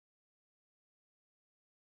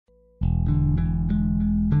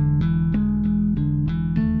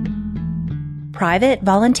Private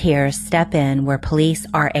Volunteers Step In Where Police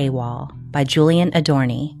Are AWOL by Julian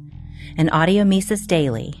Adorney, an audio Mises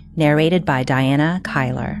Daily, narrated by Diana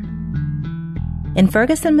Kyler. In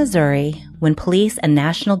Ferguson, Missouri, when police and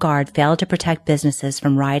National Guard failed to protect businesses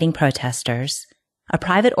from rioting protesters, a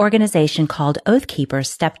private organization called Oath Keepers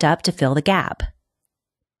stepped up to fill the gap.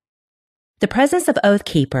 The presence of Oath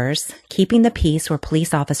Keepers, keeping the peace where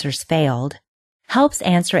police officers failed, helps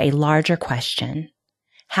answer a larger question.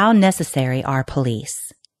 How necessary are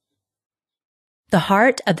police? The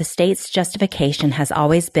heart of the state's justification has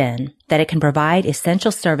always been that it can provide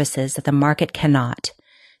essential services that the market cannot,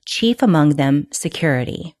 chief among them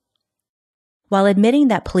security. While admitting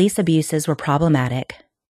that police abuses were problematic,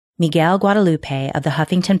 Miguel Guadalupe of the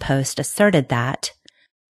Huffington Post asserted that,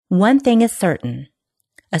 "One thing is certain,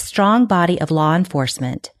 a strong body of law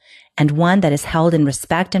enforcement, and one that is held in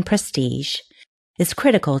respect and prestige, is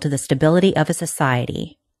critical to the stability of a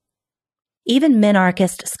society." Even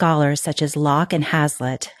minarchist scholars such as Locke and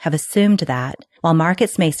Hazlitt have assumed that, while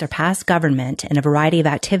markets may surpass government in a variety of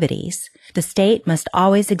activities, the state must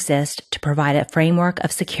always exist to provide a framework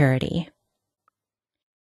of security.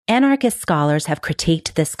 Anarchist scholars have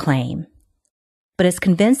critiqued this claim. But as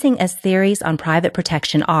convincing as theories on private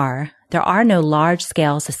protection are, there are no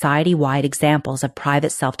large-scale society-wide examples of private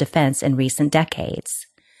self-defense in recent decades.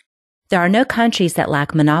 There are no countries that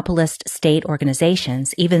lack monopolist state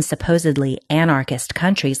organizations. Even supposedly anarchist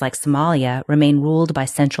countries like Somalia remain ruled by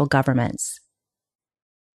central governments.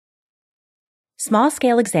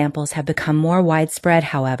 Small-scale examples have become more widespread,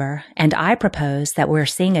 however, and I propose that we're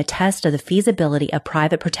seeing a test of the feasibility of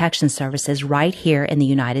private protection services right here in the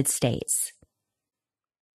United States.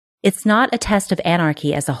 It's not a test of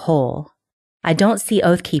anarchy as a whole. I don't see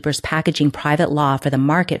Oath Keepers packaging private law for the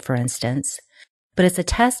market, for instance, but it's a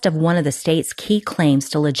test of one of the state's key claims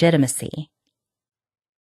to legitimacy.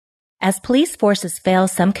 As police forces fail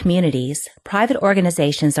some communities, private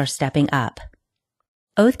organizations are stepping up.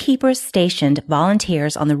 Oath Keepers stationed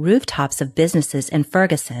volunteers on the rooftops of businesses in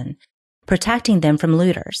Ferguson, protecting them from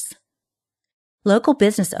looters. Local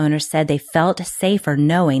business owners said they felt safer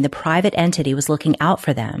knowing the private entity was looking out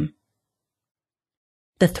for them.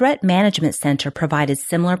 The Threat Management Center provided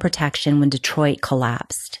similar protection when Detroit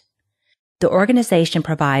collapsed. The organization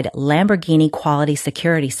provided Lamborghini-quality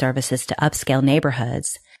security services to upscale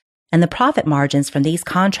neighborhoods, and the profit margins from these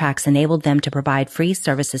contracts enabled them to provide free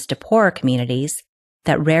services to poorer communities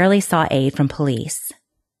that rarely saw aid from police.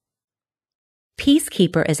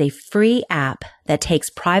 Peacekeeper is a free app that takes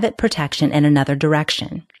private protection in another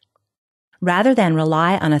direction. Rather than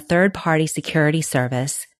rely on a third-party security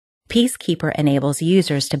service, Peacekeeper enables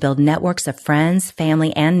users to build networks of friends,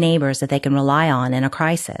 family, and neighbors that they can rely on in a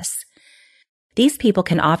crisis. These people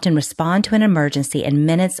can often respond to an emergency in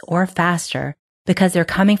minutes or faster because they're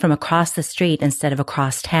coming from across the street instead of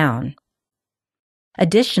across town.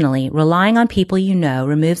 Additionally, relying on people you know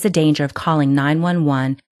removes the danger of calling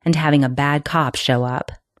 911 and having a bad cop show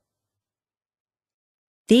up.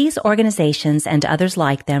 These organizations and others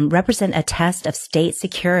like them represent a test of state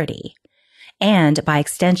security and, by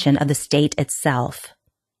extension, of the state itself.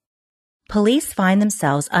 Police find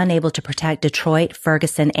themselves unable to protect Detroit,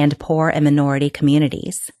 Ferguson, and poor and minority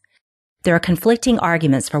communities. There are conflicting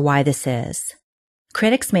arguments for why this is.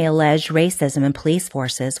 Critics may allege racism in police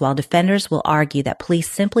forces, while defenders will argue that police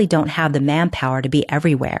simply don't have the manpower to be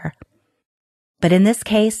everywhere. But in this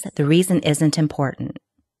case, the reason isn't important.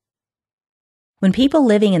 When people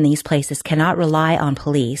living in these places cannot rely on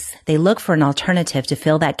police, they look for an alternative to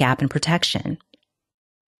fill that gap in protection.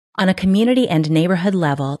 On a community and neighborhood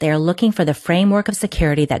level, they are looking for the framework of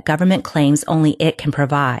security that government claims only it can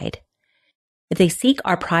provide. If they seek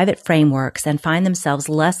our private frameworks and find themselves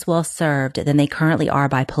less well served than they currently are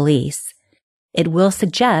by police, it will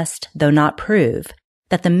suggest, though not prove,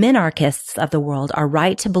 that the minarchists of the world are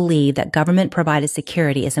right to believe that government-provided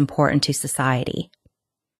security is important to society.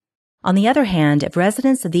 On the other hand, if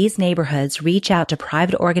residents of these neighborhoods reach out to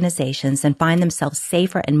private organizations and find themselves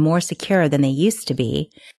safer and more secure than they used to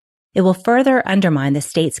be, it will further undermine the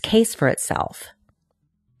state's case for itself.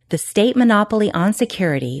 The state monopoly on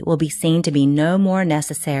security will be seen to be no more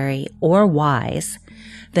necessary or wise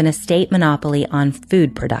than a state monopoly on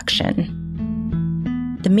food production.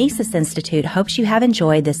 The Mises Institute hopes you have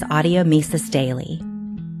enjoyed this audio Mises Daily.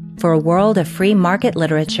 For a world of free market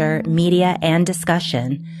literature, media, and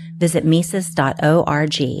discussion, visit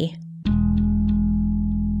Mises.org.